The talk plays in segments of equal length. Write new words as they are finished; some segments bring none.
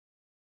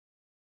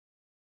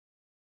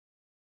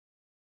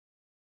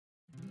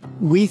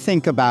We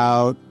think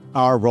about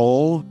our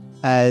role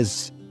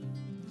as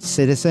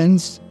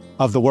citizens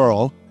of the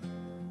world,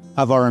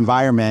 of our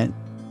environment,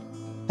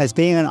 as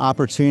being an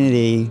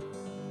opportunity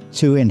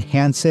to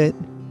enhance it,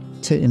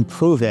 to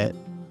improve it,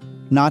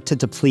 not to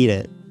deplete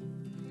it.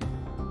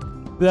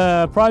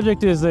 The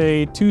project is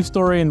a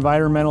 2-story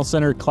environmental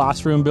centered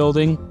classroom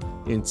building.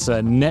 It's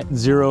a net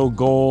zero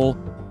goal.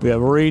 We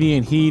have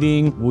radiant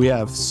heating, we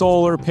have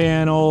solar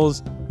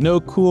panels, no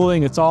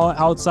cooling, it's all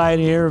outside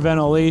air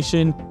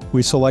ventilation.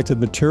 We selected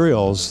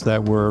materials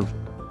that were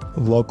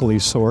locally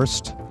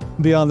sourced.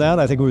 Beyond that,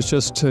 I think it was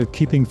just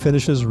keeping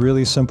finishes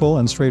really simple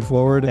and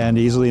straightforward and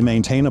easily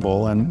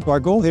maintainable. And our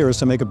goal here is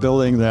to make a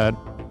building that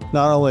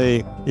not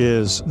only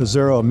is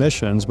zero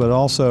emissions, but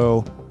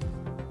also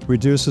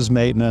reduces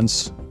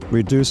maintenance,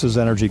 reduces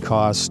energy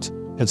cost.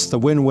 It's the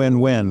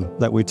win-win-win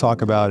that we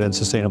talk about in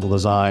sustainable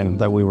design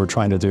that we were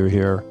trying to do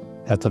here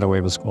at the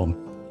Nueva School.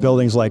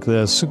 Buildings like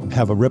this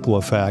have a ripple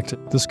effect.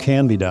 This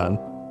can be done.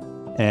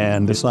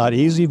 And it's not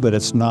easy, but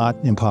it's not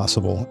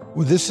impossible.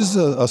 Well, this is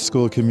a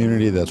school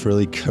community that's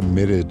really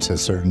committed to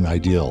certain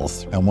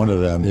ideals. And one of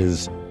them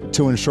is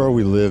to ensure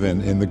we live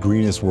in the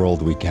greenest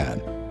world we can.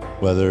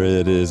 Whether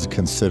it is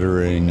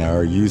considering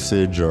our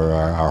usage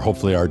or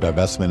hopefully our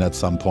divestment at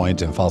some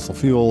point in fossil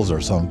fuels or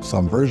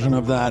some version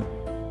of that.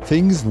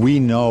 Things we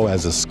know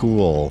as a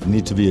school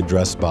need to be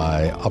addressed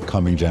by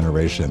upcoming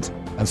generations.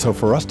 And so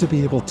for us to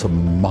be able to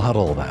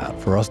model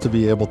that, for us to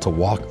be able to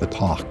walk the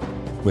talk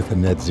with a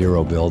net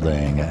zero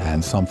building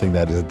and something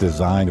that is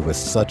designed with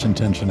such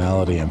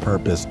intentionality and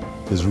purpose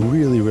is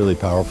really, really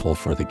powerful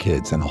for the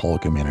kids and the whole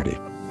community.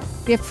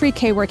 We have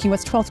pre-K working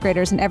with 12th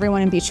graders and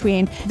everyone in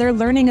between. They're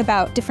learning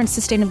about different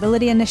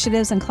sustainability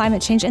initiatives and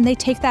climate change, and they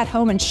take that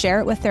home and share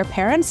it with their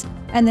parents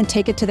and then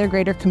take it to their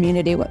greater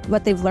community.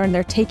 What they've learned,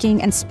 they're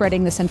taking and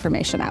spreading this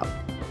information out.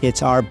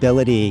 It's our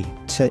ability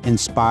to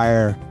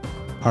inspire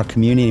our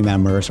community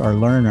members, our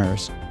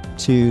learners,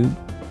 to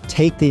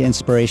take the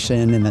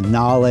inspiration and the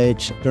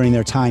knowledge during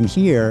their time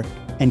here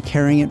and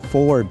carrying it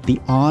forward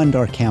beyond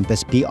our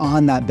campus,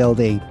 beyond that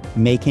building,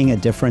 making a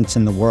difference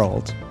in the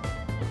world.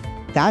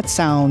 That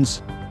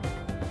sounds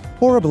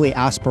horribly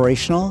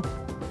aspirational,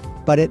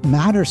 but it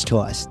matters to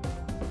us.